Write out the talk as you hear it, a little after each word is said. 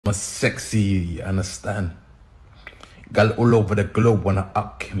I'm sexy, you understand? Gyal all over the globe wanna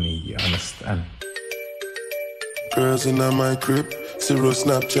up me, you understand? Girls in my crib, zero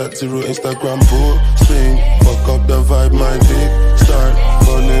Snapchat, zero Instagram posting. Fuck up the vibe, my dick start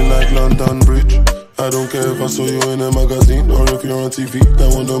falling like London Bridge. I don't care if I saw you in a magazine or if you're on TV, that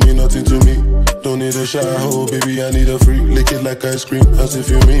one don't mean nothing to me. Don't need a shower, baby, I need a free. Lick it like ice cream, as if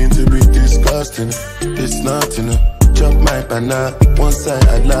you mean to be disgusting. It's not enough. Chop my bana, one side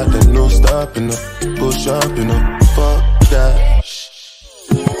I love and no stopping up. Go shopping up, fuck that.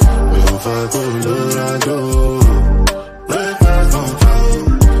 We'll fuck rado.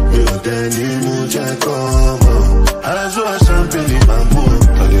 Jekonmo, Azul and Champagne,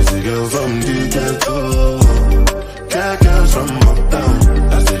 I guess the girl from the ghetto. Cat girls from uptown,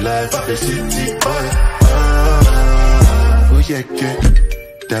 that's the life of a city boy. Oh yeah,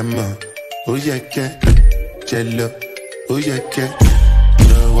 get Dama, oh yeah, get Jello, oh yeah, get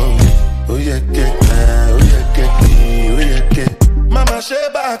oh yeah, get Mama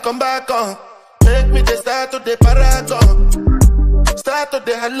Sheba, come back on. Make me the start to the paragon. Start to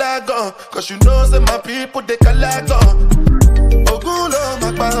the halla, cause you know say my people they calago. Ogulo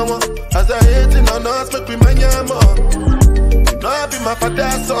my power, as I hating on us make we manyamo. You know I be my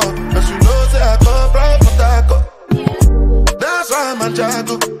father's son, cause you know say I come from Potako. That's why I'm a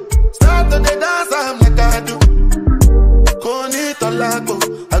jago. Start to the dance I'm like I do. Koni tolago,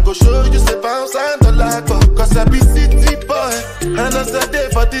 I go show you say bounce and tolago. Cause I be city boy, and as I day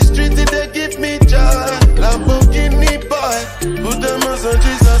for the street they give me joy. Lamborghini boy, put them on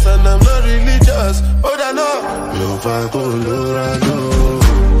Jesus and I'm not religious. Oh, I know. Yo, fuck Colorado.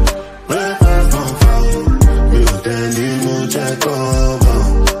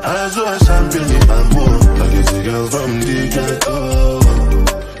 Azul and Champagne, I guess the girl from the ghetto.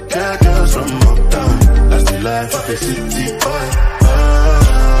 Cat girls from uptown, that's the life of a city boy.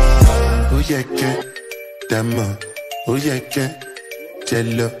 Oh yeah, get Dama, oh yeah, get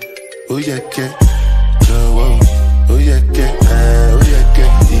Jello, oh yeah, get oh yeah, get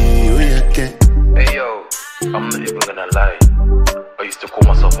Hey yo, I'm not even gonna lie. I used to call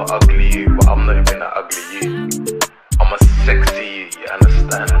myself an ugly you, but I'm not even an ugly you. I'm a sexy you, you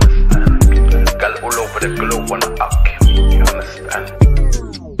understand? Gyal all over the globe wanna up me, you understand?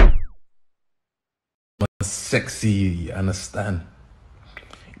 I'm a sexy you, you understand?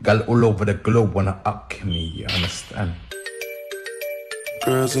 Gyal all over the globe wanna up me, you understand?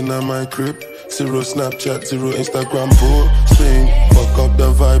 Girls in my crib, zero Snapchat, zero Instagram posting. Fuck up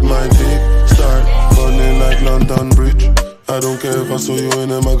the vibe, my dick start falling like London Bridge. I don't care if I saw you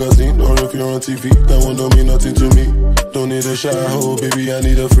in a magazine or if you're on TV, that one don't mean nothing to me. Don't need a shower, baby, I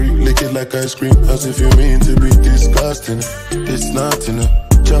need a free. Lick it like ice cream, as if you mean to be disgusting. It's not enough.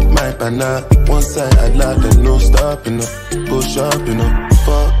 Chop my bana, one side I love and no stopping up. Go shopping up,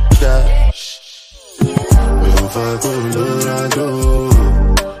 fuck that. We'll fuck Colorado.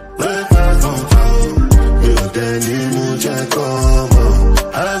 Jekonmo,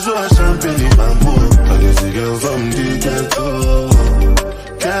 Azul and Champagne, I guess the girl from the ghetto.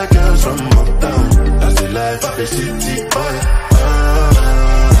 Cat girls from uptown, that's the life of a city boy.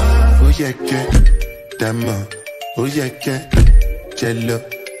 Oh yeah, get Dama, oh yeah, get Jello,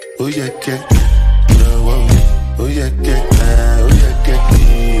 oh yeah, get oh yeah,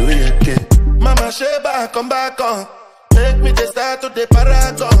 get Mama Sheba, come back on. Make me the start to the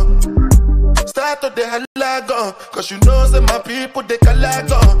paragon. Start to the halla, cause you know say my people they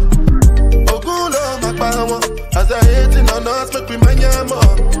calago. Ogulo my power, as I hating on us make we manyamo.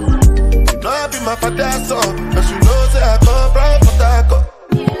 You know I be my father's son, cause you know say I come from Potako.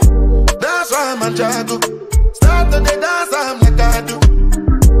 That's why I'm a jago. Start to the dance I'm like I do.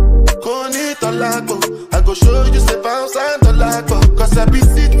 Koni tolago, I go show you say bounce and tolago. Cause I be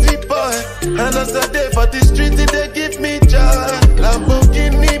city boy, and as I day for the street they give me joy.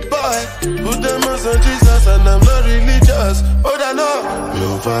 Lamborghini boy, put them on Jesus and I'm not religious. Oh, I know.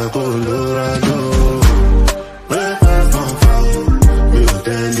 Yo, fuck Colorado.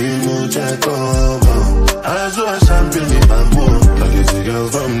 Jekonmo, Azul and Champagne, I guess the girl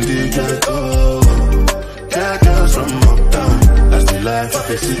from the ghetto. Cat girls from uptown, that's the life of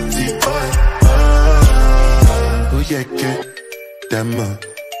a city boy. Oh yeah, get Dama,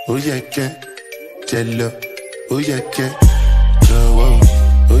 oh yeah, get Jello, oh yeah, get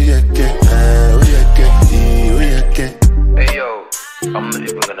oh yeah, get Hey yo, I'm not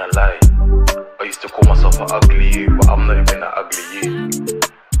even gonna lie. I used to call myself an ugly you, but I'm not even an ugly you.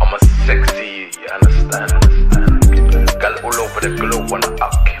 I'm a sexy you, you understand? Gyal all over the globe wanna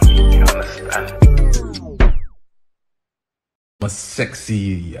up me, you understand? I'm a sexy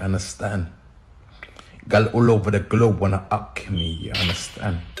you, you understand? Gyal all over the globe wanna up me, you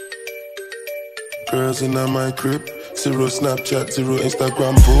understand? Girls in my crib, zero Snapchat, zero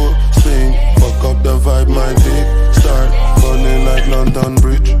Instagram posting. Fuck up the vibe, my dick start falling like London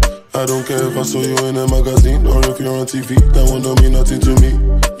Bridge. I don't care if I saw you in a magazine or if you're on TV, that one don't mean nothing to me.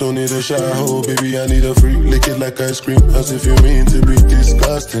 Don't need a shower, oh baby, I need a free. Lick it like ice cream, as if you mean to be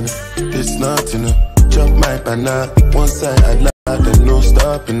disgusting. It's nothing, chop my banana, one side I like, then no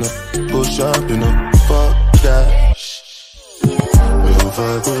stopping, go shopping, fuck that. Me on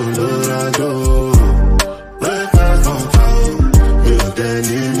fire, go rado. Breakfast on fire, me on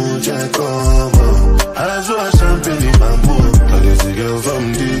denim, Jekonmo. Azul and Champagne, bamboo. I guess the girl from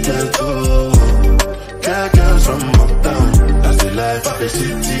the ghetto. Cat girls from uptown. That's the life of a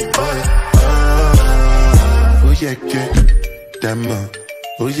city boy. Oh yeah, get Dama.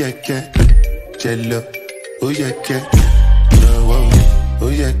 Oh yeah, get Jello. Oh yeah, get oh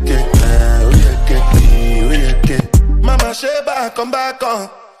yeah, get oh yeah, get Mama Sheba, come back on.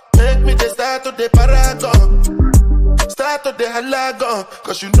 Make me the start to the paragon. Start to the halla,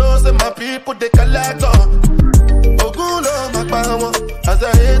 cause you know say my people they calagon. Ogulo makbawo, as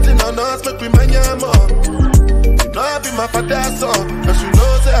I hating on us make we manyamo. You know I be my father's son, cause you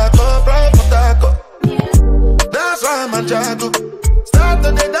know say I come from Potako. That's why I'm a jago. Start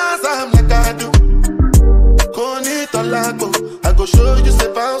to the dance I'm like I do. Koni tolago, I go show you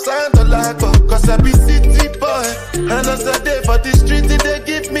say bounce and tolago. Cause I be city boy, and as I day for the street they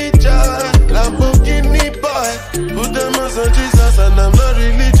give me joy. Lamborghini boy, put them on Jesus and I'm not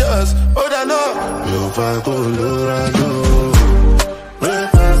religious. Oh, I know. Me on fire, Colorado.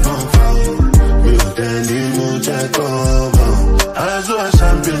 Breakfast on fire. Me on denim, Jekonmo. Azul and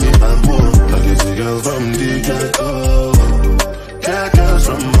Champagne, bamboo. I guess the girl from the ghetto. Cat girls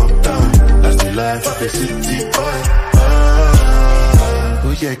from uptown. That's the life of a city boy.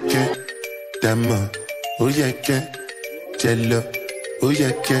 Oh yeah, get Dama. Oh yeah, get Jello. Oh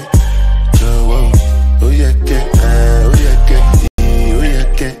yeah, get oh yeah, get oh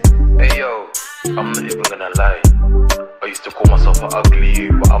yeah, get. Hey yo, I'm not even gonna lie. I used to call myself an ugly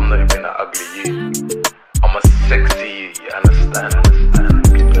you, but I'm not even an ugly you. I'm a sexy you, you understand?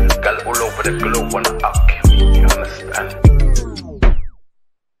 Gyal all over the globe wanna up me, you understand?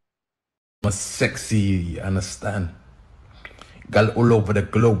 I'm a sexy you, you understand? Gyal all over the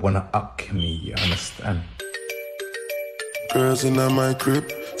globe wanna up me, you understand? Girls in my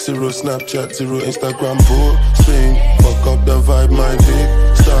crib, zero Snapchat, zero Instagram posting. Fuck up the vibe, my dick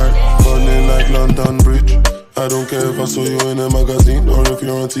start falling like London Bridge. I don't care if I saw you in a magazine or if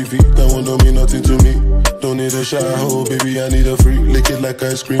you're on TV, that one don't mean nothing to me. Don't need a shower, oh baby, I need a free. Lick it like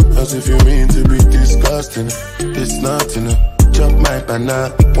ice cream, as if you mean to be disgusting. It's nothing, chop my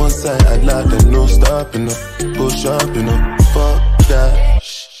banana, one side I like, then no stopping, go shopping, fuck that.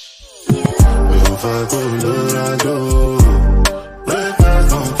 Me on fire, Colorado.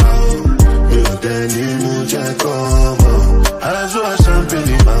 Breakfast on fire, me on denim, Jekonmo. Azul and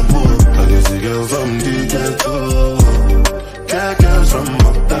Champagne, bamboo. I guess the girl from the ghetto. Cat girls from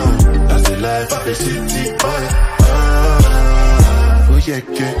uptown. That's the life of a city boy. Oh yeah,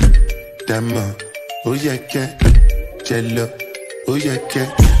 get Dama. Oh yeah, get Jello. Oh yeah, get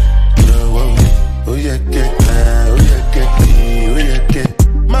oh yeah, get oh yeah, get.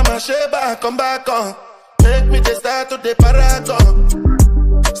 Mama Sheba, come back on. Make me the start to the paragon.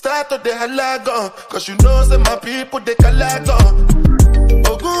 Start to the halagon. Cause you know say my people they calagon.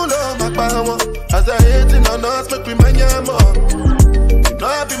 Ogulo makbawo, as I hating on us make we manyamo. You know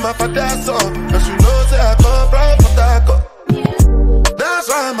I be my father's son, cause you know say I come from Potako. That's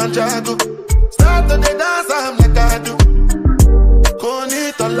why I'm a jago. Start to the dance I'm like I do.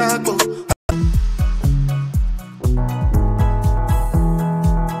 Koni tolago.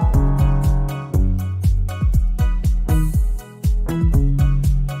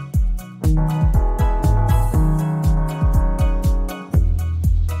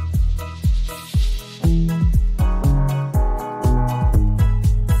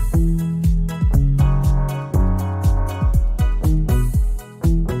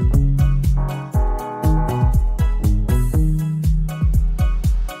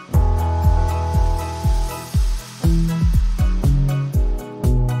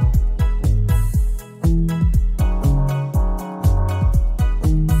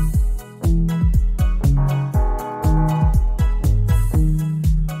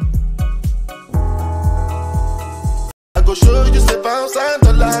 Show you say bounce and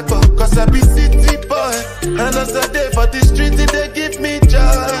the like, cause I be city boy, and as I day for the street they give me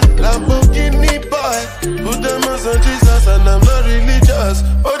joy. Lamborghini boy, put them on Jesus and I'm not religious.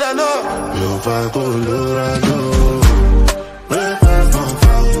 Oh I know. Me on fire, Colorado. Breakfast on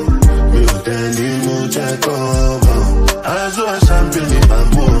fire, me on denim,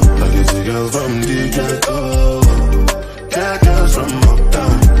 from the ghetto. Got girls from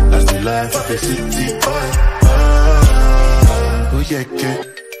uptown. That's the life of a city boy. Oh yeah, yeah,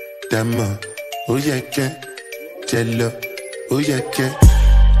 Dama. Oh yeah, yeah, Jello. Oh yeah, yeah,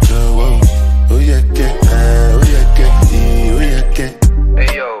 oh yeah, yeah, oh yeah, yeah, oh yeah, yeah.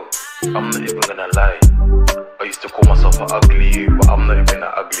 Hey yo, I'm not even gonna lie. I used to call myself an ugly you, but I'm not even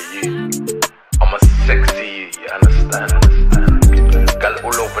an ugly you. I'm a sexy you, you understand? Girl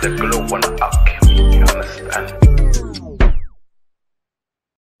all over the globe wanna up me, you understand?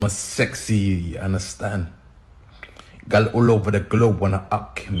 I'm a sexy you, you understand? Girl all over the globe wanna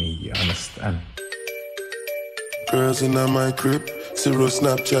up me, you understand? Girls in my crib, 0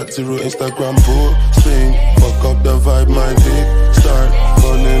 Snapchat, 0 Instagram posting. Fuck up the vibe, my dick start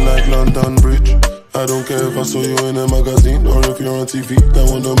falling like London Bridge. I don't care if I saw you in a magazine or if you're on TV, that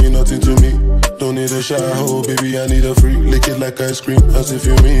one don't mean nothing to me. Don't need a shower, oh baby, I need a free. Lick it like ice cream, as if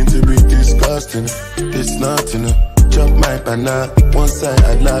you mean to be disgusting. It's nothing, chop my banana. One side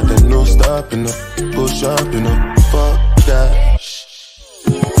I lie, then no stopping, push up, fuck that.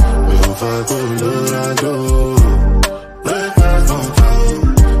 If I go rado,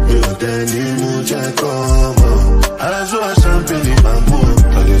 Jekonmo, Azul and Champagne, I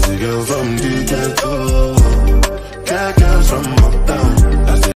guess the girl from the ghetto. Got girls from uptown.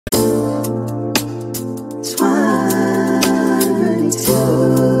 That's it.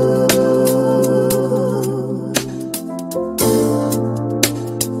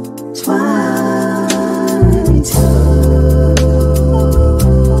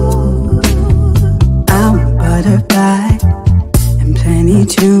 I'm butterfly and plenty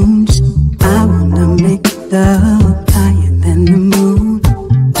tunes. I wanna make love higher than the moon.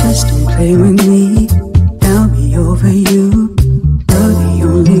 Just don't play with me, I'll be over you. You're the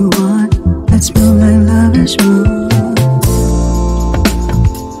only one that's move like lovers move.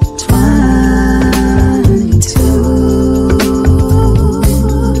 22.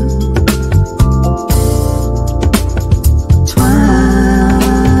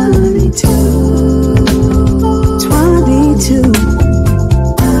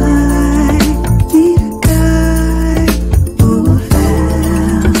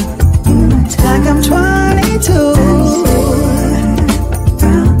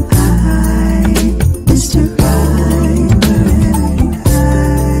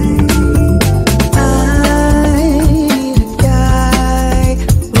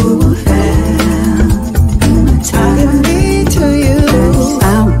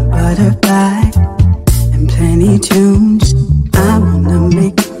 Tunes. I wanna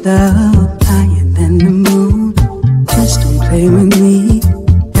make love higher than the moon. Just don't play with me,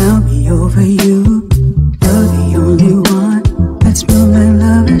 I'll be over you. You're the only one that's move like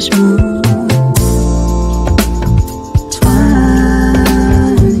lovers move. 22.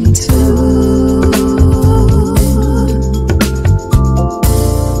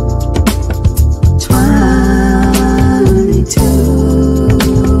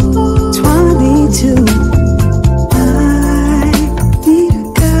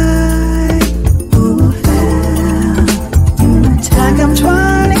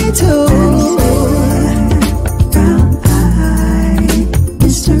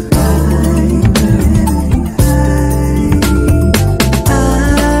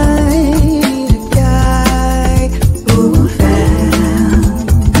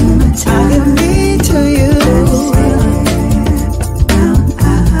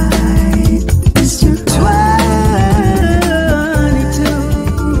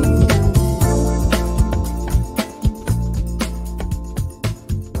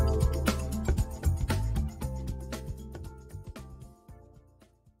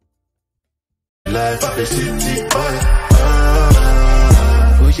 Life of a city boy.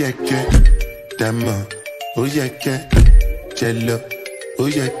 Oh yeah, yeah, Dama. Oh yeah, yeah, Jello. Oh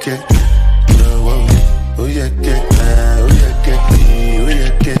yeah, yeah, oh yeah, yeah, oh yeah, yeah, oh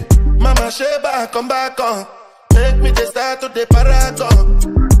yeah, yeah. Mama Sheba, come back on. Make me the start to the paragon.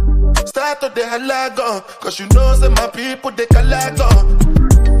 Start to the halla, cause you know say my people they calagon.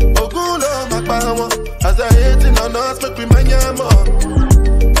 Ogulo makbawo, as I hating on us, make we manyamo.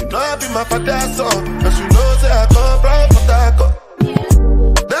 You know I be my father's son, cause you know say I come from Potako.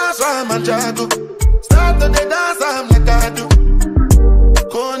 That's why I'm a jago. Start to the dance, I'm like I do.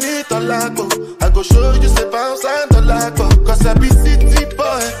 Koni tolago, I go show you say bounce and tolago. Cause I be city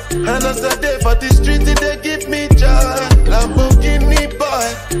boy, and as I day for the street, they give me joy. Lamborghini boy,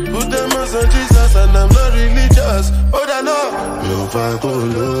 put them on Jesus and I'm not religious. Oh, I know. If I go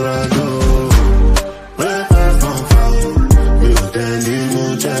rado,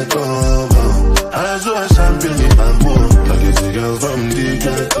 Jekonmo, Azul and Champagne, I guess the girl from the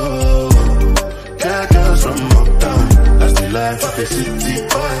ghetto. life of a city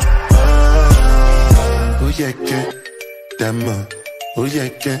boy. Oh yeah, que Dama. Oh yeah,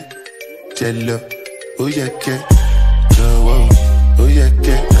 que Jello. Oh yeah, que Joe. Oh yeah,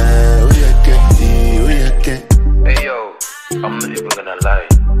 que oh yeah, que oh yeah, que. Hey yo, I'm not even gonna lie.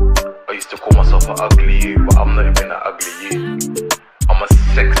 I used to call myself an ugly you, but I'm not even an ugly you. I'm a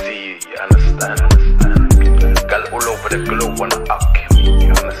sexy you, you understand? Girl all over the globe wanna up me,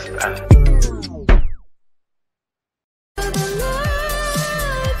 you understand?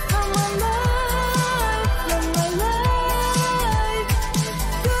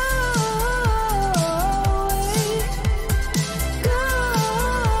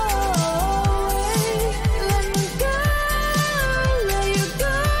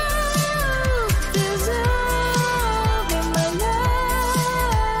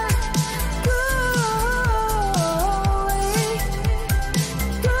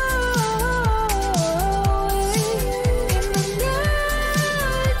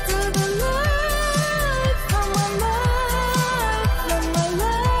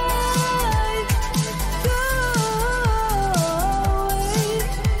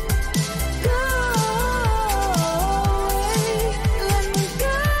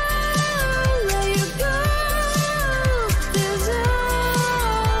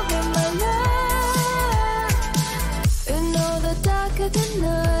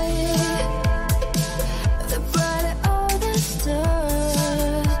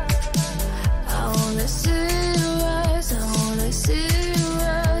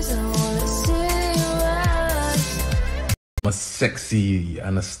 Sexy, you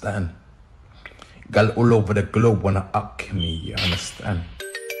understand? Girl all over the globe wanna up me, you understand?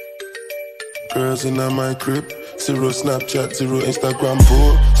 Girls in my crib, 0 Snapchat, 0 Instagram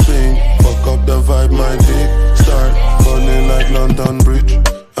posting. Fuck up the vibe, my dick start falling like London Bridge.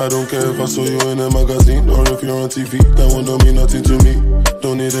 I don't care if I saw you in a magazine or if you're on TV. That one don't mean nothing to me.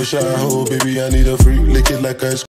 Don't need a shower, baby, I need a free. Lick it like ice cream.